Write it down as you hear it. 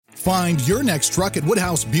Find your next truck at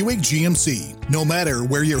Woodhouse Buick GMC. No matter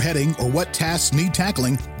where you're heading or what tasks need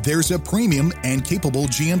tackling, there's a premium and capable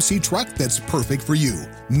GMC truck that's perfect for you.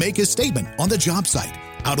 Make a statement on the job site,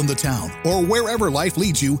 out on the town, or wherever life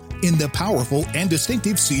leads you in the powerful and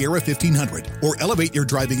distinctive Sierra 1500, or elevate your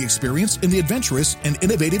driving experience in the adventurous and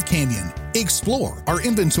innovative Canyon. Explore our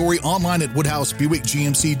inventory online at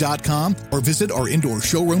WoodhouseBuickGMC.com or visit our indoor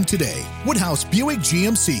showroom today. Woodhouse Buick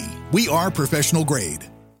GMC. We are professional grade.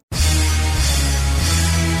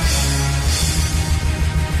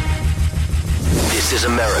 This is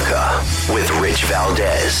America with Rich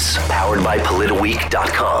Valdez, powered by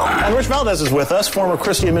PolitiWeek.com. And Rich Valdez is with us, former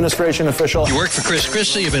Christie administration official. You worked for Chris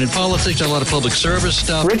Christie, you've been in politics, done a lot of public service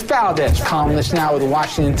stuff. Rich Valdez, columnist now with the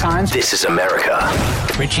Washington Times. This is America.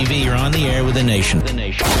 Richie V, you're on the air with the nation.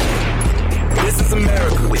 This is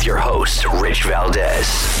America with your host, Rich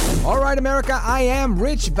Valdez. All right, America, I am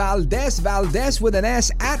Rich Valdez, Valdez with an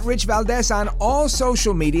S, at Rich Valdez on all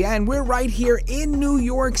social media, and we're right here in New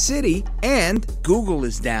York City, and Google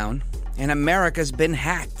is down, and America's been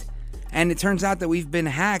hacked. And it turns out that we've been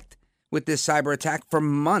hacked with this cyber attack for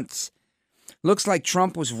months. Looks like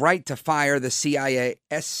Trump was right to fire the CIA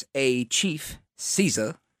SA chief, CISA.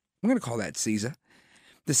 I'm going to call that CISA.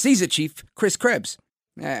 The CISA chief, Chris Krebs.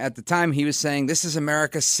 At the time, he was saying, this is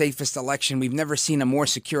America's safest election. We've never seen a more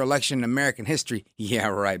secure election in American history. Yeah,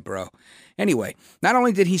 right, bro. Anyway, not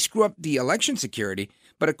only did he screw up the election security,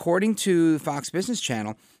 but according to Fox Business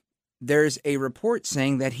Channel, there's a report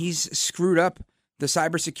saying that he's screwed up the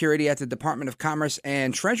cybersecurity at the Department of Commerce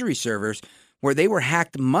and Treasury servers, where they were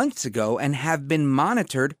hacked months ago and have been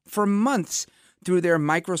monitored for months through their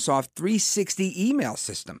Microsoft 360 email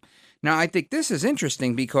system. Now, I think this is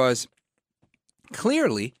interesting because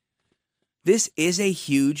clearly, this is a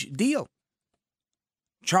huge deal.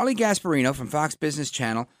 Charlie Gasparino from Fox Business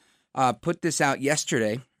Channel put this out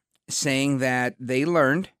yesterday, saying that they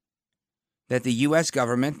learned that the U.S.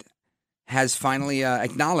 government has finally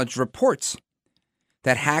acknowledged reports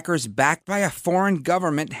that hackers backed by a foreign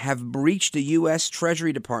government have breached the U.S.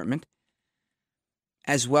 Treasury Department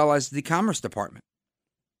as well as the Commerce Department.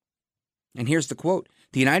 And here's the quote.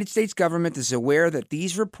 The United States government is aware that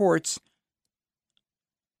these reports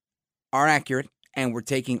are accurate, and we're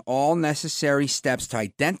taking all necessary steps to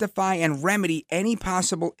identify and remedy any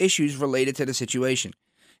possible issues related to the situation.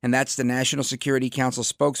 And that's the National Security Council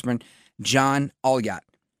spokesman, John Oliot.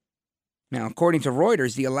 Now, according to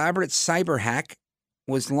Reuters, the elaborate cyber hack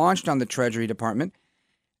was launched on the Treasury Department,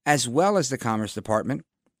 as well as the Commerce Department,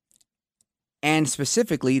 and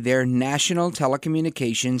specifically their National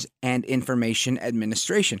Telecommunications and Information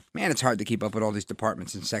Administration. Man, it's hard to keep up with all these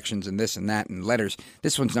departments and sections and this and that and letters.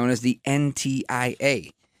 This one's known as the NTIA.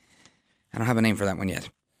 I don't have a name for that one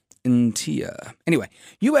yet. NTIA. Anyway,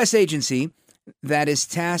 U.S. agency that is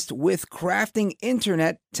tasked with crafting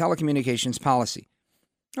Internet telecommunications policy.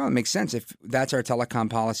 Oh, it makes sense. If that's our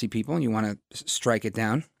telecom policy, people, and you want to strike it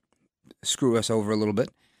down, screw us over a little bit.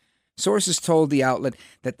 Sources told the outlet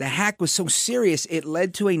that the hack was so serious it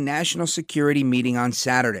led to a national security meeting on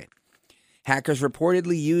Saturday. Hackers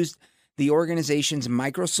reportedly used the organization's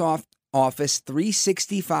Microsoft Office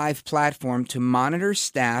 365 platform to monitor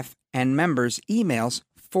staff and members' emails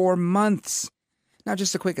for months. Now,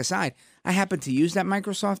 just a quick aside, I happen to use that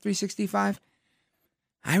Microsoft 365.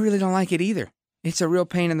 I really don't like it either. It's a real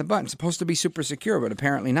pain in the butt. It's supposed to be super secure, but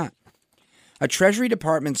apparently not. A Treasury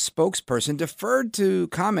Department spokesperson deferred to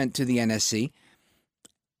comment to the NSC.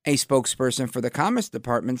 A spokesperson for the Commerce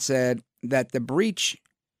Department said that the breach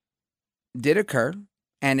did occur,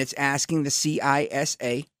 and it's asking the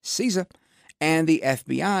CISA, and the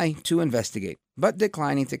FBI to investigate, but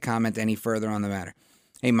declining to comment any further on the matter.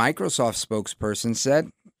 A Microsoft spokesperson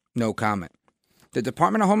said, no comment. The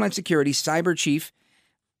Department of Homeland Security cyber chief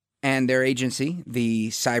and their agency, the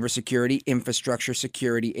Cybersecurity Infrastructure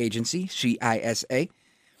Security Agency, CISA,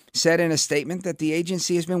 said in a statement that the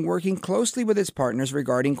agency has been working closely with its partners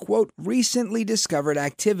regarding, quote, recently discovered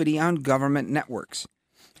activity on government networks.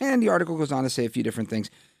 And the article goes on to say a few different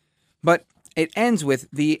things. But it ends with,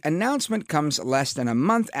 the announcement comes less than a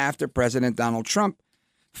month after President Donald Trump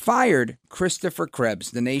fired Christopher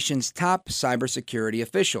Krebs, the nation's top cybersecurity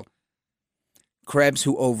official. Krebs,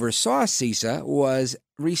 who oversaw CISA, was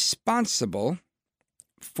responsible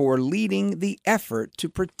for leading the effort to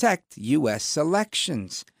protect U.S.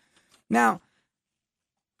 elections. Now,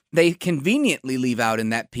 they conveniently leave out in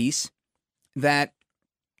that piece that,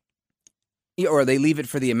 or they leave it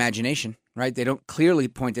for the imagination, right? They don't clearly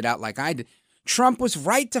point it out like I did. Trump was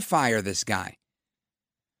right to fire this guy.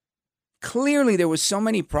 Clearly, there was so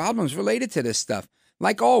many problems related to this stuff.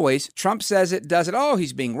 Like always, Trump says it, does it. Oh,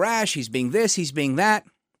 he's being rash. He's being this. He's being that.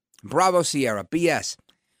 Bravo Sierra, BS.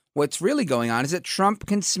 What's really going on is that Trump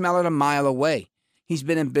can smell it a mile away. He's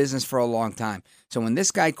been in business for a long time. So when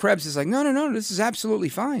this guy Krebs is like, no, this is absolutely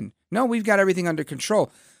fine. No, we've got everything under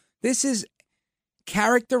control. This is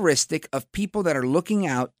characteristic of people that are looking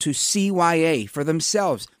out to CYA for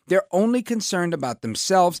themselves. They're only concerned about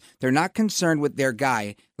themselves. They're not concerned with their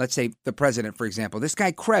guy. Let's say the president, for example. This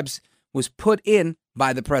guy Krebs was put in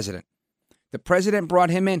by the president. The president brought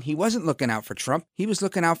him in. He wasn't looking out for Trump. He was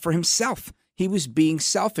looking out for himself. He was being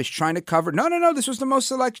selfish, trying to cover. No. This was the most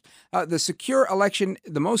secure election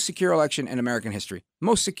in American history.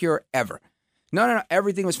 Most secure ever. No.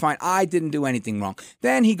 Everything was fine. I didn't do anything wrong.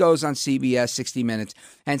 Then he goes on CBS 60 Minutes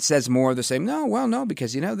and says more of the same. No,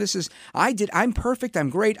 because, I'm perfect. I'm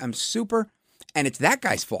great. I'm super. And it's that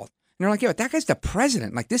guy's fault. And they're like, yeah, but that guy's the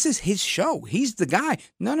president. Like, this is his show. He's the guy.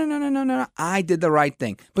 No. I did the right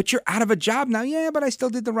thing. But you're out of a job now. Yeah, but I still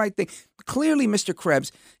did the right thing. Clearly, Mr.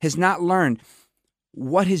 Krebs has not learned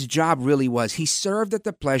what his job really was. He served at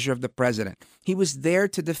the pleasure of the president. He was there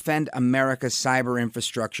to defend America's cyber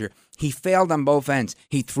infrastructure. He failed on both ends.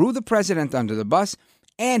 He threw the president under the bus,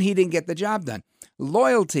 and he didn't get the job done.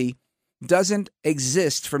 Loyalty doesn't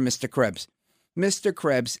exist for Mr. Krebs. Mr.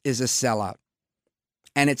 Krebs is a sellout.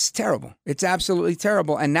 And it's terrible. It's absolutely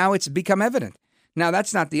terrible. And now it's become evident. Now,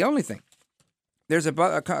 that's not the only thing. There's a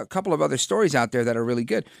couple of other stories out there that are really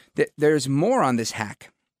good. There's more on this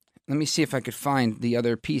hack. Let me see if I could find the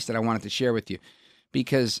other piece that I wanted to share with you.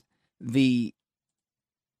 Because the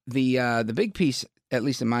big piece, at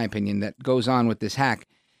least in my opinion, that goes on with this hack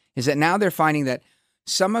is that now they're finding that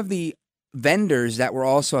some of the vendors that were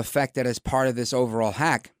also affected as part of this overall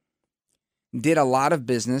hack did a lot of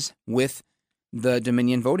business with the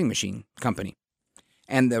Dominion voting machine company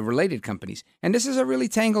and the related companies. And this is a really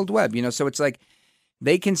tangled web, so it's like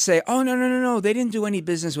they can say, oh, no, they didn't do any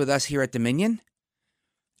business with us here at Dominion.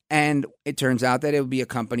 And it turns out that it would be a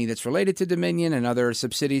company that's related to Dominion and other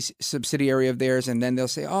subsidiary of theirs. And then they'll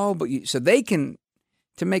say, oh, but so they can,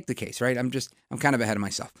 to make the case, right? I'm kind of ahead of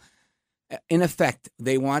myself. In effect,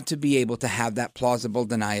 they want to be able to have that plausible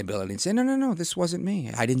deniability and say, no, this wasn't me.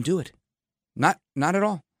 I didn't do it. Not at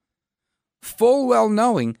all. Full well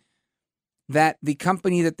knowing that the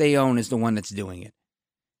company that they own is the one that's doing it.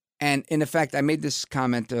 And in effect, I made this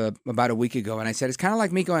comment about a week ago, and I said, it's kind of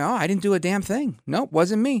like me going, oh, I didn't do a damn thing. Nope,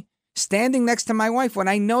 wasn't me. Standing next to my wife when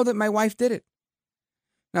I know that my wife did it.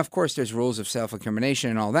 Now, of course, there's rules of self-incrimination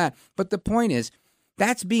and all that, but the point is,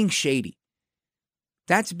 that's being shady.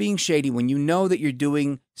 That's being shady when you know that you're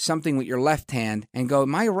doing something with your left hand and go,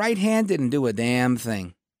 my right hand didn't do a damn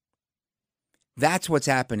thing. That's what's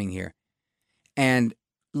happening here. And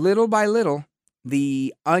little by little,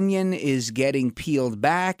 the onion is getting peeled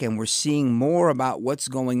back, and we're seeing more about what's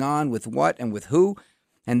going on with what and with who.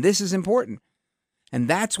 And this is important. And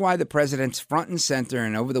that's why the president's front and center.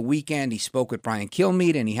 And over the weekend, he spoke with Brian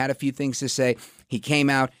Kilmeade, and he had a few things to say. He came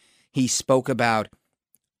out. He spoke about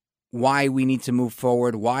why we need to move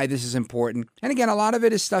forward, why this is important. And again, a lot of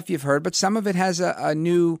it is stuff you've heard, but some of it has a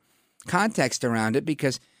new context around it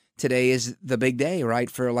because today is the big day, right,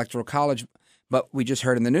 for Electoral College. But we just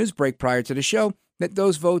heard in the news break prior to the show that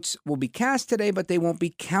those votes will be cast today, but they won't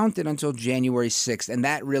be counted until January 6th. And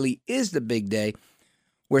that really is the big day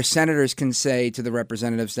where senators can say to the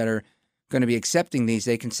representatives that are going to be accepting these,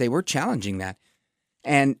 they can say, we're challenging that.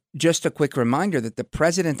 And just a quick reminder that the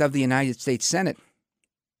president of the United States Senate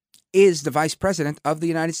is the vice president of the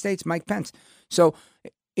United States, Mike Pence. So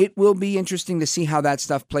it will be interesting to see how that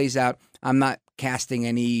stuff plays out. I'm not casting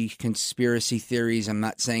any conspiracy theories. I'm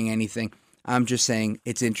not saying anything. I'm just saying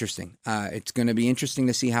it's interesting. It's going to be interesting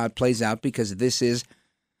to see how it plays out because this is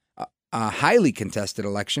a highly contested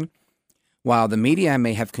election. While the media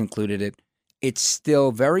may have concluded it, it's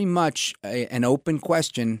still very much an open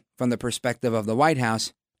question from the perspective of the White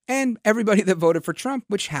House and everybody that voted for Trump,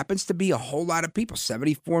 which happens to be a whole lot of people,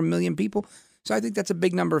 74 million people. So I think that's a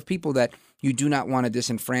big number of people that you do not want to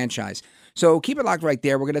disenfranchise. So keep it locked right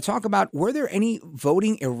there. We're going to talk about, were there any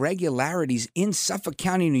voting irregularities in Suffolk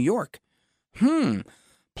County, New York?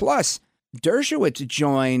 Plus, Dershowitz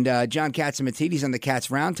joined John Catsimatidis on the Cats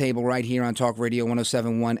Roundtable right here on Talk Radio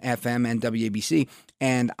 107.1 FM and WABC.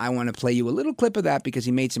 And I want to play you a little clip of that because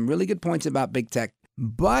he made some really good points about big tech.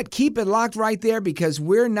 But keep it locked right there because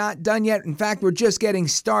we're not done yet. In fact, we're just getting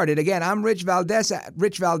started. Again, I'm Rich Valdez at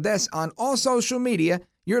Rich Valdez on all social media.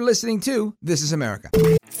 You're listening to This is America.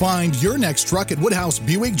 Find your next truck at Woodhouse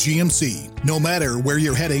Buick GMC. No matter where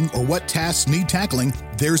you're heading or what tasks need tackling,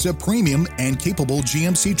 there's a premium and capable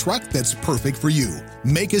GMC truck that's perfect for you.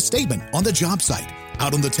 Make a statement on the job site.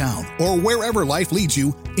 out on the town, or wherever life leads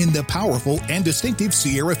you in the powerful and distinctive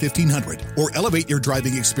Sierra 1500, or elevate your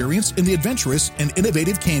driving experience in the adventurous and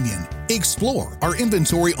innovative Canyon. Explore our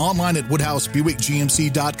inventory online at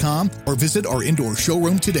WoodhouseBuickGMC.com or visit our indoor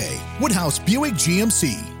showroom today. Woodhouse Buick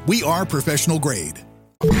GMC. We are professional grade.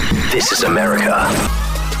 This is America.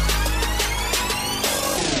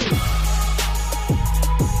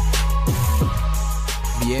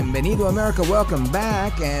 Bienvenido, America. Welcome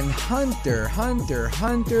back. And Hunter.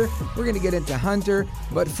 We're going to get into Hunter.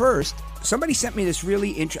 But first, somebody sent me this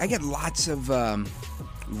really interesting... I get lots of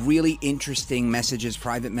really interesting messages,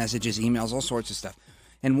 private messages, emails, all sorts of stuff.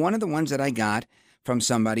 And one of the ones that I got from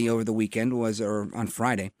somebody over the weekend or on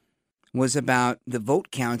Friday, was about the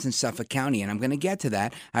vote counts in Suffolk County, and I'm going to get to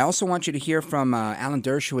that. I also want you to hear from Alan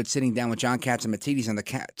Dershowitz sitting down with John Catsimatidis on the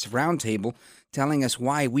Cats Roundtable, telling us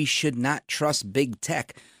why we should not trust big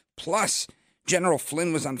tech. Plus, General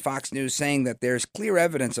Flynn was on Fox News saying that there's clear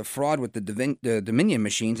evidence of fraud with the Dominion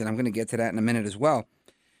machines, and I'm going to get to that in a minute as well.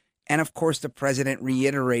 And, of course, the president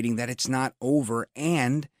reiterating that it's not over,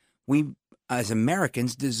 and we, as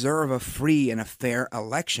Americans, deserve a free and a fair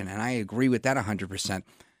election, and I agree with that 100%.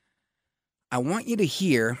 I want you to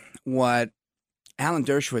hear what Alan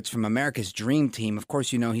Dershowitz from America's Dream Team, of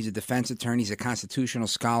course, you know he's a defense attorney, he's a constitutional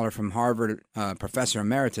scholar from Harvard, professor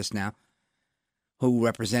emeritus now, who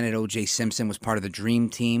represented O.J. Simpson, was part of the Dream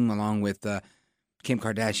Team, along with Kim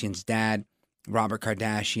Kardashian's dad, Robert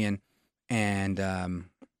Kardashian, and, I'm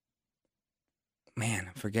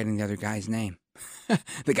forgetting the other guy's name.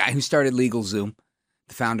 The guy who started LegalZoom,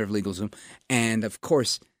 the founder of LegalZoom, and, of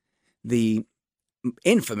course, the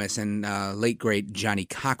infamous and late great Johnny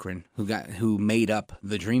Cochran, who made up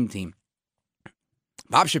the Dream Team.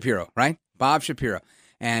 Bob Shapiro, right? Bob Shapiro.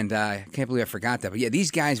 And I can't believe I forgot that. But yeah,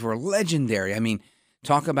 these guys were legendary. I mean,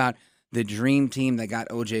 talk about the Dream Team that got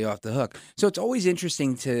OJ off the hook. So it's always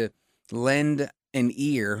interesting to lend an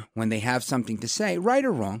ear when they have something to say, right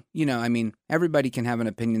or wrong. You know, I mean, everybody can have an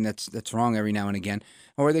opinion that's wrong every now and again,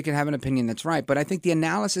 or they can have an opinion that's right. But I think the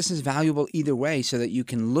analysis is valuable either way so that you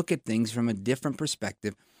can look at things from a different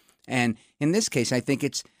perspective. And in this case, I think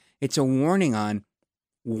it's a warning on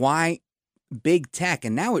why big tech,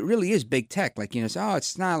 and now it really is big tech, like, you know, so,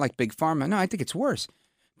 it's not like big pharma. No, I think it's worse.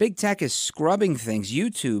 Big tech is scrubbing things.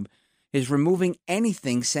 YouTube is removing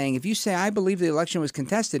anything, saying, if you say, I believe the election was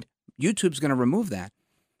contested, YouTube's going to remove that.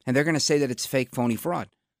 And they're going to say that it's fake, phony fraud.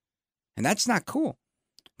 And that's not cool.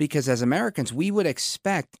 Because as Americans, we would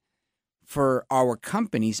expect for our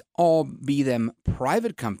companies, all be them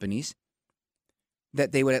private companies,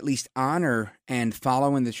 that they would at least honor and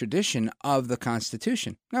follow in the tradition of the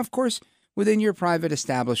Constitution. Now, of course, within your private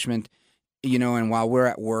establishment, you know, and while we're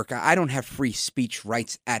at work, I don't have free speech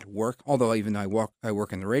rights at work, although even though I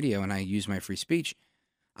work in the radio and I use my free speech,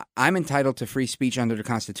 I'm entitled to free speech under the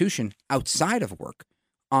Constitution outside of work,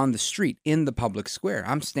 on the street, in the public square.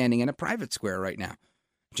 I'm standing in a private square right now.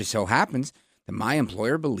 It just so happens that my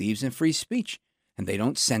employer believes in free speech, and they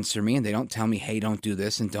don't censor me, and they don't tell me, hey, don't do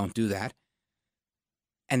this and don't do that.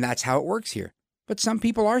 And that's how it works here. But some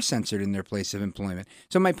people are censored in their place of employment.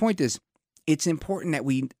 So my point is, it's important that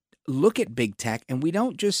we look at big tech and we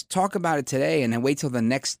don't just talk about it today and then wait till the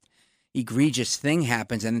next egregious thing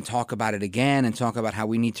happens and then talk about it again and talk about how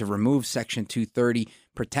we need to remove Section 230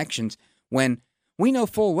 protections when we know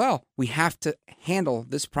full well we have to handle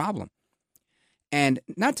this problem. And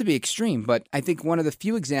not to be extreme, but I think one of the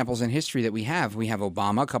few examples in history that we have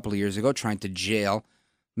Obama a couple of years ago trying to jail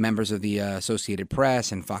members of the Associated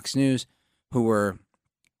Press and Fox News who were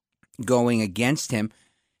going against him.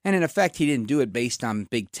 And in effect, he didn't do it based on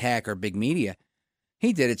big tech or big media.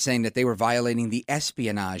 He did it saying that they were violating the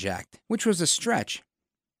Espionage Act, which was a stretch,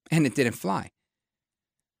 and it didn't fly.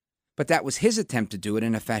 But that was his attempt to do it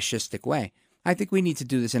in a fascistic way. I think we need to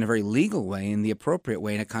do this in a very legal way, in the appropriate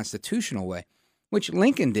way, in a constitutional way, which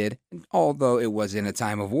Lincoln did, although it was in a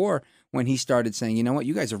time of war, when he started saying, you know what,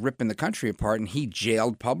 you guys are ripping the country apart, and he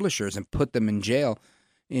jailed publishers and put them in jail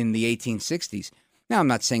in the 1860s. Now, I'm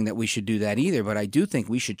not saying that we should do that either, but I do think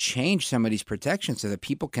we should change some of these protections so that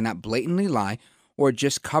people cannot blatantly lie or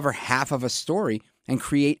just cover half of a story and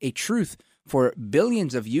create a truth for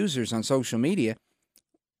billions of users on social media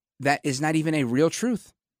that is not even a real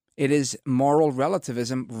truth. It is moral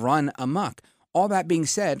relativism run amok. All that being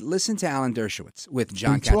said, listen to Alan Dershowitz with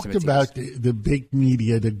John Catsimatidis. We talked about the big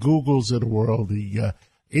media, the Googles of the world, the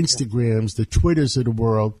Instagrams, the Twitters of the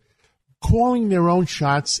world, calling their own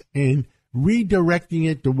shots and redirecting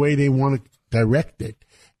it the way they want to direct it.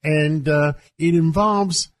 And it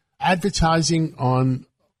involves advertising on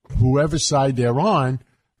whoever side they're on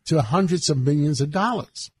to hundreds of millions of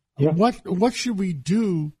dollars. Yeah. What should we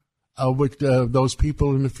do with those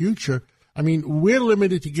people in the future. I mean, we're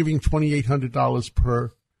limited to giving $2,800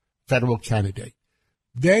 per federal candidate.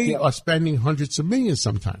 They are spending hundreds of millions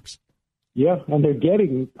sometimes. Yeah, and they're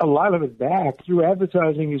getting a lot of it back through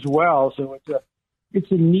advertising as well. So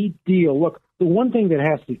it's a neat deal. Look, the one thing that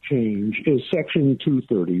has to change is Section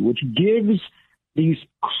 230, which gives these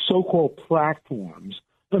so-called platforms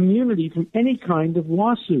immunity from any kind of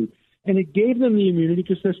lawsuit. And it gave them the immunity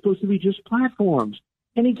because they're supposed to be just platforms.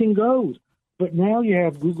 Anything goes. But now you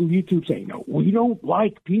have Google, YouTube saying, no, we don't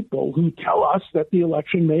like people who tell us that the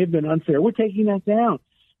election may have been unfair. We're taking that down.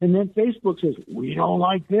 And then Facebook says, we don't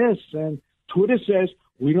like this. And Twitter says,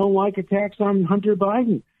 we don't like attacks on Hunter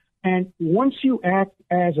Biden. And once you act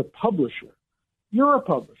as a publisher, you're a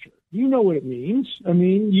publisher. You know what it means. I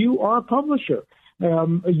mean, you are a publisher.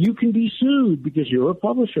 You can be sued because you're a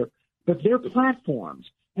publisher. But they're platforms.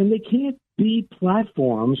 And they can't be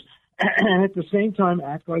platforms and at the same time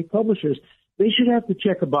act like publishers. They should have to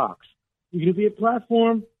check a box. You're going to be a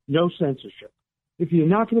platform, no censorship. If you're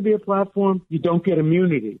not going to be a platform, you don't get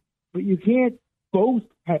immunity. But you can't both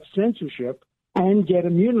have censorship and get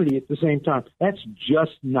immunity at the same time. That's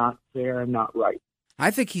just not fair and not right.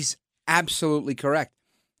 I think he's absolutely correct.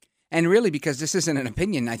 And really, because this isn't an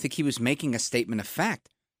opinion, I think he was making a statement of fact.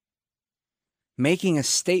 Making a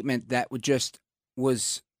statement that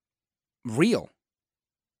was real.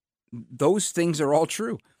 Those things are all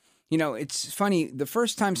true. You know, it's funny. The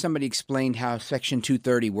first time somebody explained how Section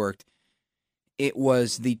 230 worked, it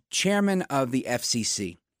was the chairman of the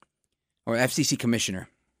FCC, or FCC commissioner,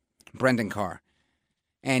 Brendan Carr.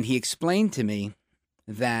 And he explained to me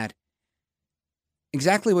that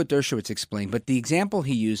exactly what Dershowitz explained, but the example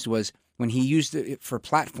he used was when he used it for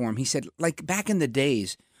platform, he said, like back in the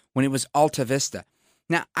days when it was Alta Vista.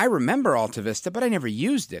 Now, I remember Alta Vista, but I never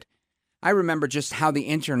used it. I remember just how the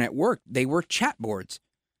internet worked. They were chat boards,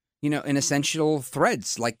 you know, in essential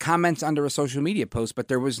threads, like comments under a social media post, but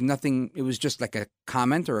there was nothing. It was just like a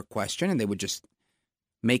comment or a question, and they would just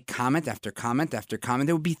make comment after comment after comment.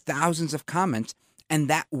 There would be thousands of comments, and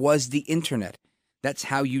that was the internet. That's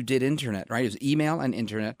how you did internet, right? It was email and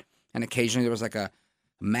internet, and occasionally there was like a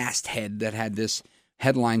masthead that had this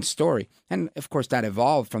headline story. And, of course, that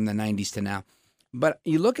evolved from the 90s to now. But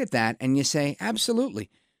you look at that and you say, absolutely.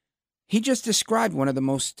 He just described one of the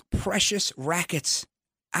most precious rackets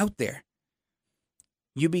out there.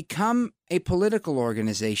 You become a political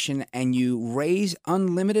organization and you raise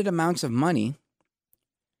unlimited amounts of money,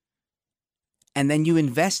 and then you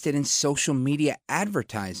invest it in social media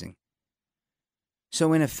advertising.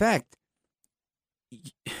 So in effect,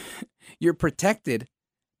 you're protected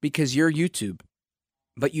because you're YouTube,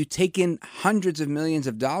 but you take in hundreds of millions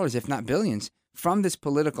of dollars, if not billions, from this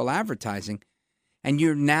political advertising, and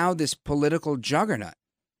you're now this political juggernaut.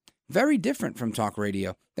 Very different from talk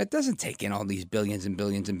radio. That doesn't take in all these billions and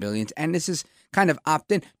billions and billions, and this is kind of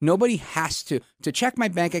opt-in. Nobody has to check my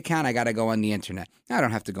bank account, I got to go on the internet. I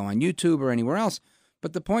don't have to go on YouTube or anywhere else.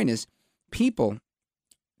 But the point is, people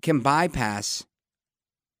can bypass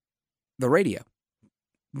the radio.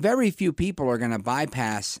 Very few people are going to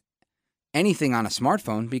bypass anything on a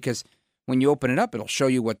smartphone because when you open it up, it'll show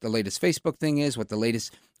you what the latest Facebook thing is, what the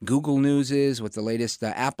latest Google news is, what the latest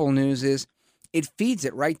Apple news is. It feeds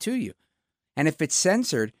it right to you. And if it's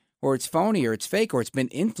censored or it's phony or it's fake or it's been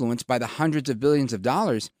influenced by the hundreds of billions of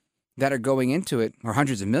dollars that are going into it, or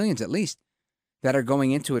hundreds of millions at least, that are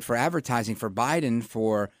going into it for advertising, for Biden,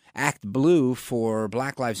 for Act Blue, for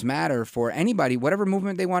Black Lives Matter, for anybody, whatever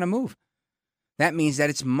movement they want to move. That means that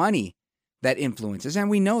it's money that influences, and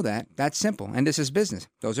we know that. That's simple, and this is business.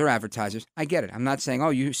 Those are advertisers. I get it. I'm not saying, oh,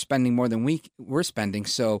 you're spending more than we're spending,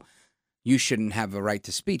 so you shouldn't have a right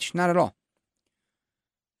to speech. Not at all.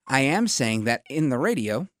 I am saying that in the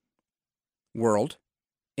radio world,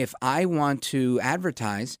 if I want to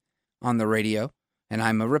advertise on the radio, and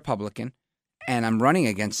I'm a Republican, and I'm running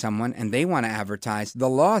against someone, and they want to advertise, the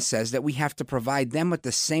law says that we have to provide them with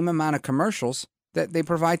the same amount of commercials that they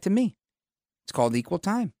provide to me. It's called equal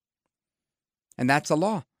time. And that's a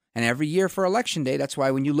law. And every year for Election Day, that's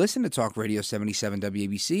why when you listen to Talk Radio 77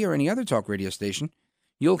 WABC or any other talk radio station,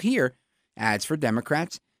 you'll hear ads for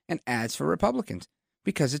Democrats and ads for Republicans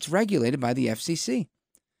because it's regulated by the FCC.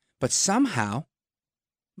 But somehow,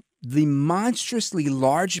 the monstrously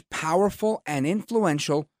large, powerful, and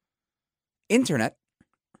influential internet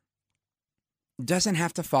doesn't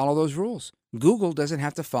have to follow those rules. Google doesn't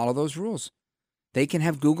have to follow those rules. They can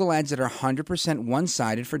have Google ads that are 100%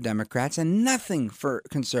 one-sided for Democrats and nothing for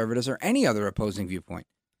conservatives or any other opposing viewpoint.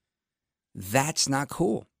 That's not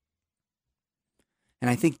cool. And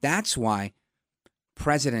I think that's why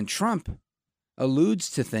President Trump alludes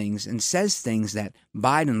to things and says things that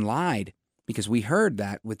Biden lied, because we heard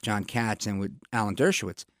that with John Katz and with Alan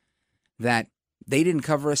Dershowitz, that they didn't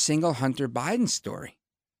cover a single Hunter Biden story.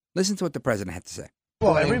 Listen to what the president had to say.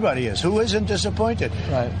 Well, everybody is. Who isn't disappointed?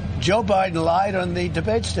 Right. Joe Biden lied on the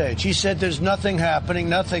debate stage. He said there's nothing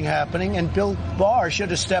happening, and Bill Barr should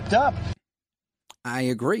have stepped up. I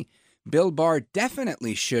agree. Bill Barr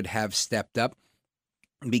definitely should have stepped up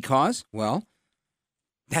because, well,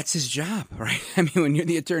 that's his job, right? I mean, when you're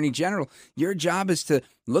the attorney general, your job is to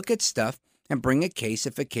look at stuff and bring a case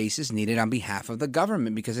if a case is needed on behalf of the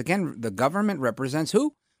government. Because, again, the government represents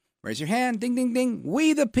who? Raise your hand. Ding, ding, ding.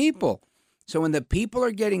 We, the people. So when the people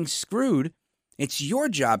are getting screwed, it's your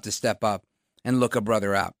job to step up and look a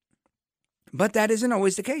brother out. But that isn't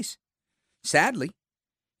always the case. Sadly,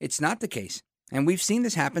 it's not the case. And we've seen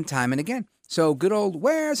this happen time and again. So good old,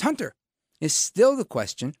 where's Hunter? Is still the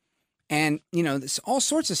question. And, there's all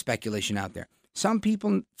sorts of speculation out there. Some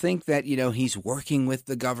people think that, he's working with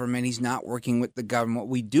the government. He's not working with the government. What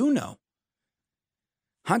we do know,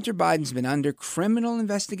 Hunter Biden's been under criminal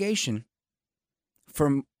investigation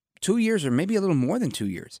for 2 years or maybe a little more than 2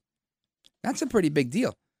 years. That's a pretty big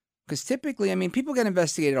deal. Because typically, people get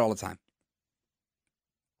investigated all the time.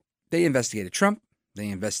 They investigated Trump. They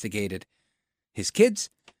investigated his kids.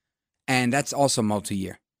 And that's also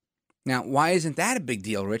multi-year. Now, why isn't that a big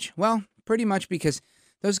deal, Rich? Well, pretty much because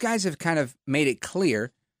those guys have kind of made it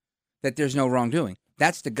clear that there's no wrongdoing.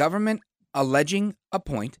 That's the government alleging a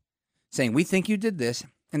point, saying, we think you did this,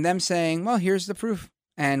 and them saying, well, here's the proof,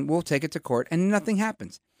 and we'll take it to court, and nothing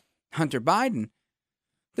happens. Hunter Biden,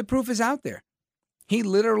 the proof is out there. He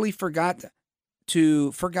literally forgot.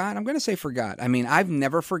 I'm going to say forgot. I've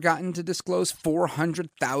never forgotten to disclose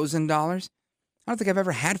 $400,000. I don't think I've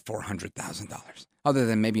ever had $400,000 other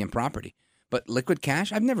than maybe in property. But liquid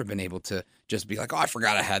cash, I've never been able to just be like, oh, I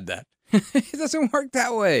forgot I had that. It doesn't work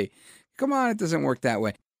that way. Come on, it doesn't work that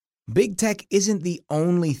way. Big tech isn't the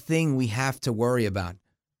only thing we have to worry about.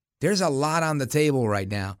 There's a lot on the table right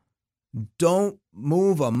now. Don't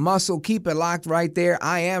move a muscle. Keep it locked right there.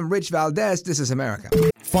 I am Rich Valdez. This is America.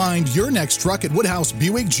 Find your next truck at Woodhouse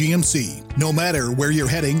Buick GMC. No matter where you're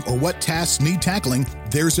heading or what tasks need tackling,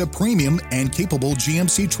 there's a premium and capable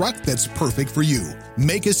GMC truck that's perfect for you.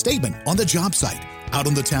 Make a statement on the job site, out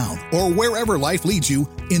on the town, or wherever life leads you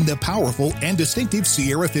in the powerful and distinctive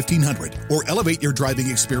Sierra 1500, or elevate your driving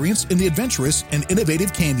experience in the adventurous and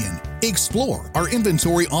innovative Canyon. Explore our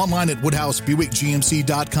inventory online at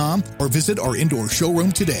WoodhouseBuickGMC.com or visit our indoor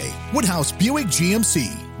showroom today. Woodhouse Buick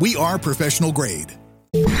GMC. We are professional grade.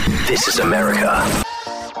 This is America.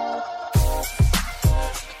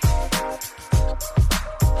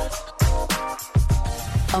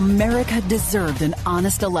 America deserved an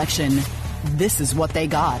honest election. This is what they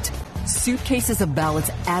got. Suitcases of ballots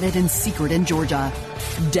added in secret in Georgia.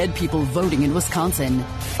 Dead people voting in Wisconsin.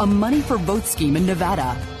 A money for vote scheme in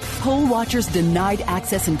Nevada. Poll watchers denied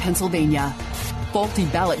access in Pennsylvania. Faulty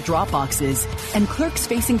ballot drop boxes. And clerks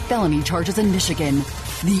facing felony charges in Michigan.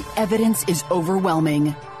 The evidence is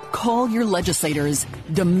overwhelming. Call your legislators.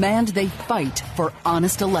 Demand they fight for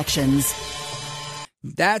honest elections.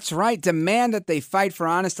 That's right. Demand that they fight for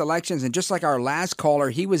honest elections. And just like our last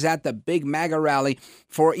caller, he was at the big MAGA rally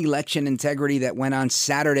for election integrity that went on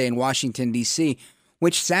Saturday in Washington, D.C.,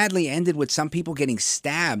 which sadly ended with some people getting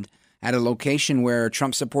stabbed at a location where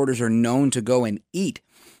Trump supporters are known to go and eat,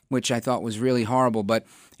 which I thought was really horrible. But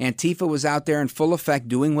Antifa was out there in full effect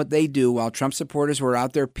doing what they do while Trump supporters were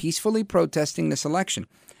out there peacefully protesting this election.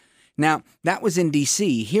 Now, that was in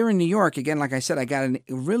D.C. Here in New York, again, like I said, I got a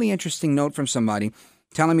really interesting note from somebody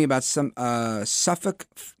telling me about some Suffolk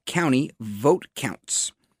County vote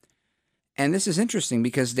counts. And this is interesting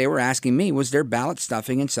because they were asking me, was there ballot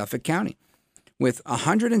stuffing in Suffolk County? With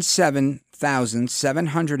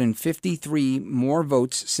 107,753 more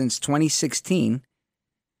votes since 2016,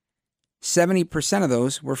 70% of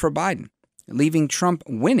those were for Biden, leaving Trump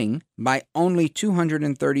winning by only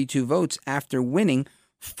 232 votes after winning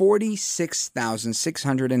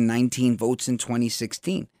 46,619 votes in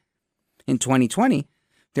 2016. In 2020,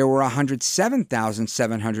 there were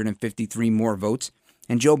 107,753 more votes,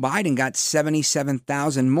 and Joe Biden got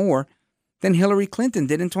 77,000 more than Hillary Clinton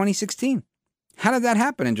did in 2016. How did that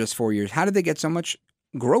happen in just 4 years? How did they get so much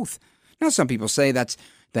growth? Now, some people say that's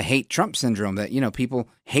the hate Trump syndrome, that, people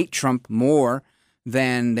hate Trump more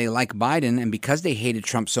than they like Biden, and because they hated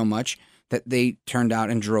Trump so much that they turned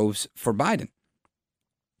out in droves for Biden.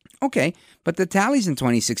 Okay, but the tallies in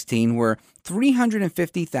 2016 were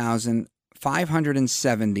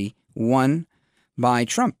 350,570 won by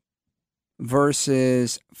Trump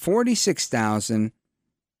versus 46,000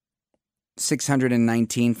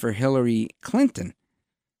 619 for Hillary Clinton.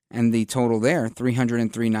 And the total there,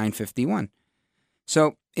 303,951.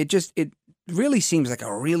 So it really seems like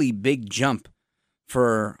a really big jump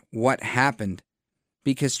for what happened,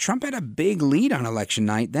 because Trump had a big lead on election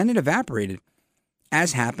night, then it evaporated,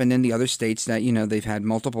 as happened in the other states that, they've had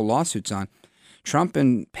multiple lawsuits on. Trump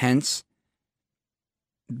and Pence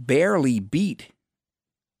barely beat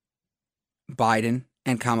Biden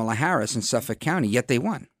and Kamala Harris in Suffolk County, yet they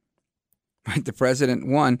won. Right? The president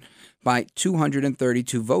won by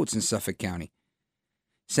 232 votes in Suffolk County,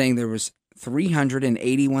 saying there was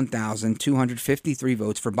 381,253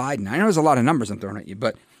 votes for Biden. I know there's a lot of numbers I'm throwing at you,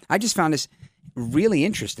 but I just found this really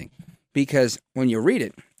interesting, because when you read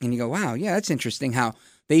it and you go, wow, yeah, that's interesting how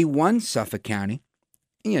they won Suffolk County,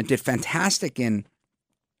 did fantastic in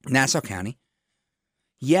Nassau County,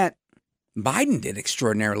 yet Biden did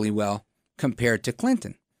extraordinarily well compared to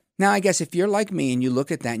Clinton. Now, I guess if you're like me and you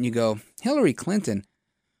look at that and you go, Hillary Clinton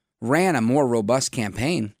ran a more robust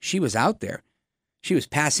campaign. She was out there. She was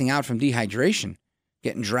passing out from dehydration,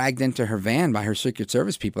 getting dragged into her van by her Secret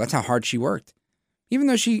Service people. That's how hard she worked. Even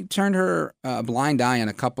though she turned her blind eye on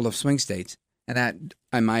a couple of swing states, and that,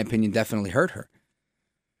 in my opinion, definitely hurt her.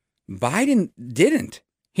 Biden didn't.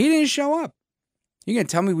 He didn't show up. You're going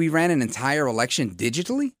to tell me we ran an entire election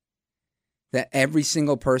digitally? That every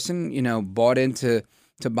single person, bought into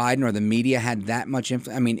Biden, or the media had that much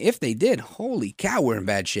influence? I mean, if they did, holy cow, we're in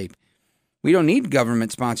bad shape. We don't need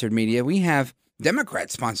government-sponsored media. We have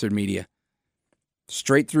Democrat-sponsored media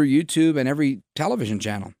straight through YouTube and every television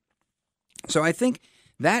channel. So I think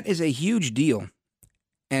that is a huge deal,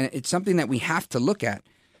 and it's something that we have to look at,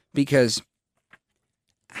 because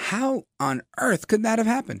how on earth could that have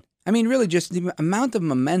happened? I mean, really, just the amount of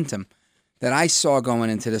momentum that I saw going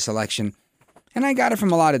into this election, and I got it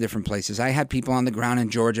from a lot of different places. I had people on the ground in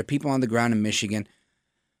Georgia, people on the ground in Michigan,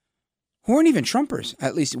 who aren't even Trumpers.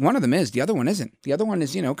 At least one of them is. The other one isn't. The other one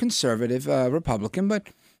is, conservative Republican, but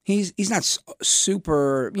he's not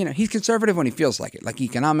super, he's conservative when he feels like it, like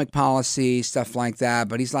economic policy, stuff like that.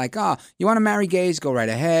 But he's like, you want to marry gays? Go right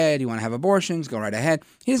ahead. You want to have abortions? Go right ahead.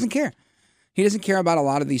 He doesn't care. He doesn't care about a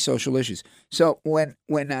lot of these social issues. So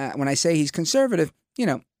when I say he's conservative,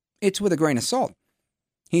 it's with a grain of salt.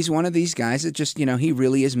 He's one of these guys that just, he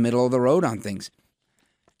really is middle of the road on things.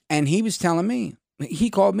 And he was telling me, he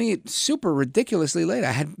called me super ridiculously late.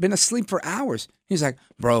 I had been asleep for hours. He's like,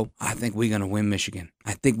 bro, I think we're going to win Michigan.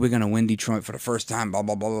 I think we're going to win Detroit for the first time, blah,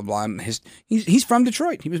 blah, blah, blah, blah. He's from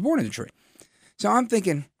Detroit. He was born in Detroit. So I'm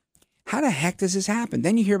thinking, how the heck does this happen?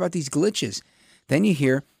 Then you hear about these glitches. Then you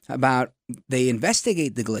hear about they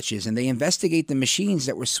investigate the glitches, and they investigate the machines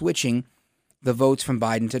that were switching the votes from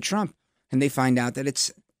Biden to Trump. And they find out that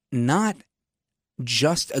it's not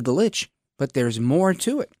just a glitch, but there's more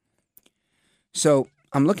to it. So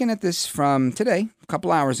I'm looking at this from today, a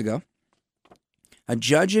couple hours ago. A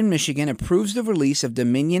judge in Michigan approves the release of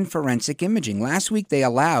Dominion Forensic Imaging. Last week, they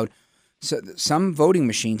allowed some voting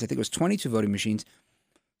machines, I think it was 22 voting machines,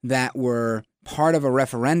 that were part of a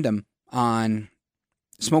referendum on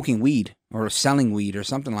smoking weed or selling weed or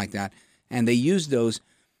something like that. And they used those.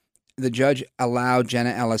 The judge allowed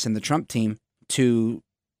Jenna Ellis and the Trump team to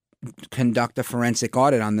conduct a forensic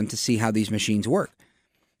audit on them to see how these machines work.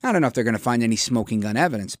 I don't know if they're going to find any smoking gun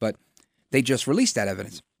evidence, but they just released that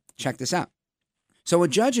evidence. Check this out. So a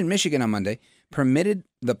judge in Michigan on Monday permitted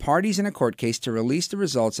the parties in a court case to release the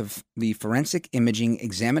results of the forensic imaging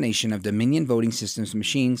examination of Dominion voting systems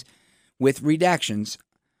machines with redactions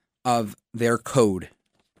of their code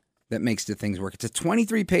that makes the things work. It's a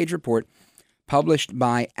 23-page report published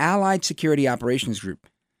by Allied Security Operations Group.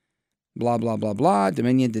 Blah, blah, blah, blah.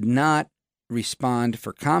 Dominion did not respond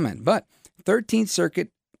for comment, but 13th Circuit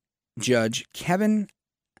Judge Kevin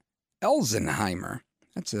Elsenheimer,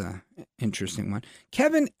 that's an interesting one,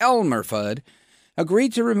 Kevin Elmerfud,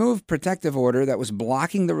 agreed to remove protective order that was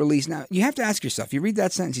blocking the release. Now, you have to ask yourself, you read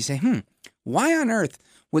that sentence, you say, why on earth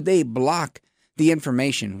would they block the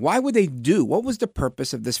information? Why would they what was the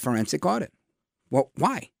purpose of this forensic audit? Well,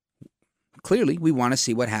 why? Clearly, we want to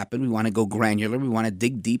see what happened. We want to go granular. We want to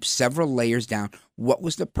dig deep, several layers down. What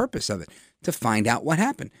was the purpose of it? To find out what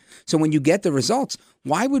happened. So when you get the results,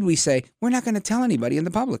 why would we say, we're not going to tell anybody in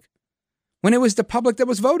the public? When it was the public that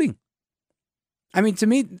was voting. I mean, to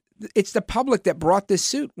me, it's the public that brought this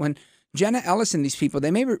suit. When Jenna Ellis and these people, they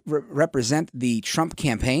may represent the Trump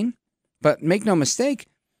campaign, but make no mistake,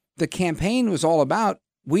 the campaign was all about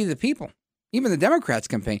we the people. Even the Democrats'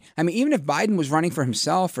 campaign. I mean, even if Biden was running for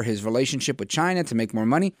himself, for his relationship with China to make more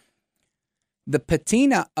money, the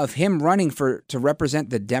patina of him running to represent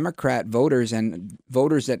the Democrat voters and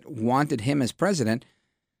voters that wanted him as president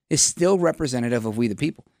is still representative of we the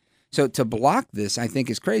people. So to block this, I think,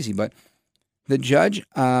 is crazy. But the judge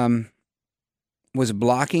was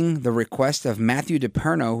blocking the request of Matthew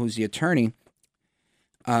DePerno, who's the attorney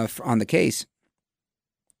on the case,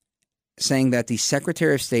 saying that the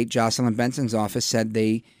Secretary of State, Jocelyn Benson's office, said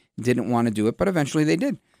they didn't want to do it, but eventually they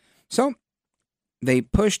did. So they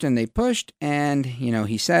pushed, and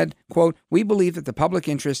he said, quote, "We believe that the public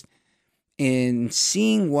interest in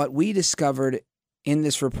seeing what we discovered in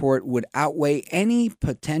this report would outweigh any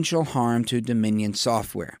potential harm to Dominion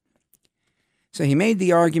software." So he made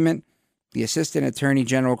the argument. The Assistant Attorney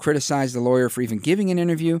General criticized the lawyer for even giving an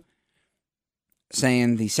interview,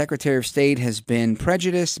 saying the Secretary of State has been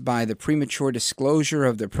prejudiced by the premature disclosure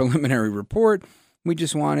of the preliminary report. We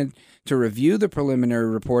just wanted to review the preliminary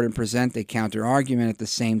report and present a counter-argument at the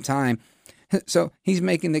same time. So he's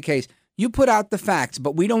making the case. You put out the facts,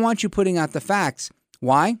 but we don't want you putting out the facts.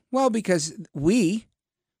 Why? Well, because we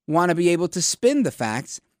want to be able to spin the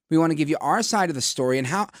facts. We want to give you our side of the story. And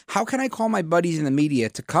how can I call my buddies in the media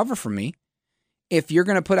to cover for me if you're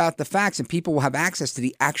going to put out the facts and people will have access to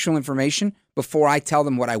the actual information before I tell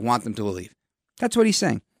them what I want them to believe? That's what he's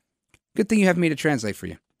saying. Good thing you have me to translate for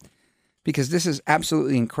you, because this is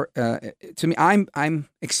absolutely to me. I'm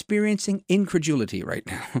experiencing incredulity right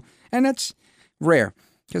now, and that's rare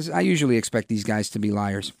because I usually expect these guys to be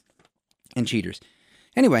liars and cheaters.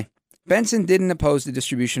 Anyway, Benson didn't oppose the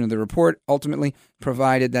distribution of the report, ultimately,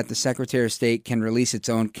 provided that the Secretary of State can release its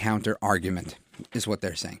own counter-argument, is what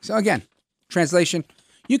they're saying. So again, translation,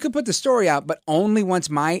 you could put the story out, but only once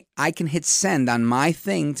I can hit send on my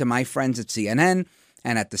thing to my friends at CNN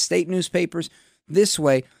and at the state newspapers. This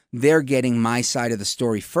way, they're getting my side of the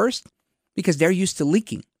story first because they're used to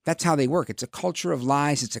leaking. That's how they work. It's a culture of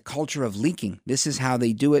lies. It's a culture of leaking. This is how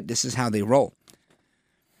they do it. This is how they roll.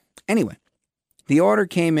 Anyway, the order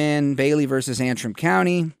came in, Bailey versus Antrim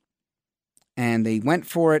County, and they went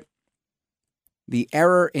for it. The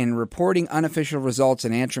error in reporting unofficial results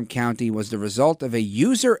in Antrim County was the result of a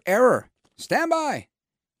user error. Stand by.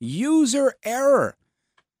 User error.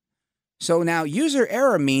 So now user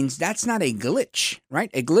error means that's not a glitch, right?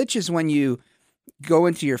 A glitch is when you go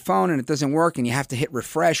into your phone and it doesn't work and you have to hit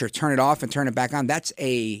refresh or turn it off and turn it back on. That's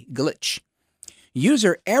a glitch.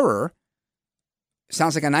 User error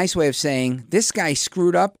sounds like a nice way of saying this guy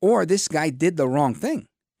screwed up or this guy did the wrong thing.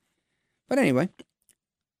 But anyway,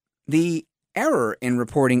 the error in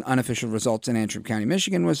reporting unofficial results in Antrim County,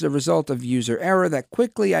 Michigan was the result of user error that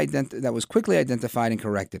was quickly identified and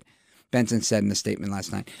corrected, Benson said in a statement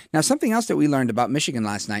last night. Now, something else that we learned about Michigan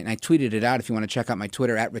last night, and I tweeted it out if you want to check out my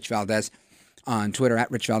Twitter, at Rich Valdez, on Twitter,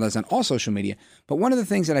 at Rich Valdez, on all social media. But one of the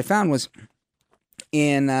things that I found was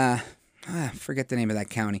in, I forget the name of that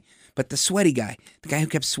county, but the sweaty guy, the guy who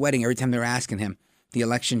kept sweating every time they were asking him, the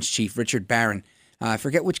elections chief, Richard Barron, I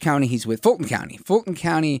forget which county he's with, Fulton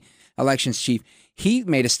County elections chief. He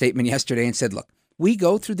made a statement yesterday and said, look, we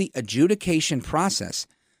go through the adjudication process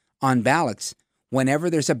on ballots whenever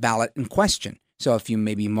there's a ballot in question. So if you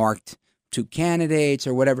maybe marked 2 candidates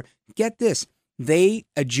or whatever, get this, they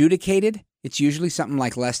adjudicated, it's usually something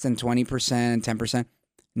like less than 20%, 10%.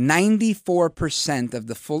 94% of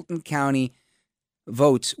the Fulton County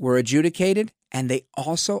votes were adjudicated, and they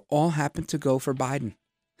also all happened to go for Biden.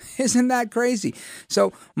 Isn't that crazy?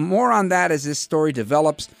 So more on that as this story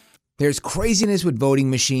develops. There's craziness with voting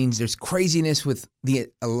machines. There's craziness with the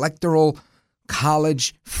electoral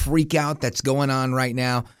college freakout that's going on right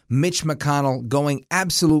now. Mitch McConnell going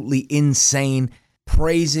absolutely insane,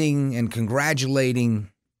 praising and congratulating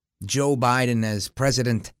Joe Biden as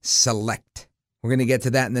president-select. We're going to get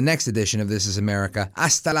to that in the next edition of This is America.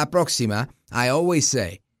 Hasta la próxima. I always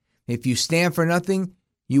say, if you stand for nothing,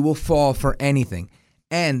 you will fall for anything.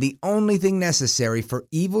 And the only thing necessary for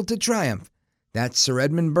evil to triumph, that's Sir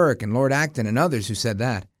Edmund Burke and Lord Acton and others who said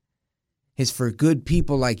that, is for good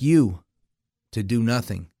people like you to do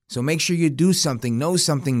nothing. So make sure you do something, know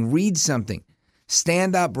something, read something.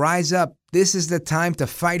 Stand up, rise up. This is the time to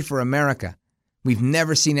fight for America. We've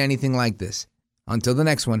never seen anything like this. Until the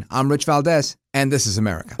next one, I'm Rich Valdez, and This is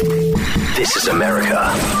America. This is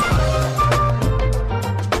America.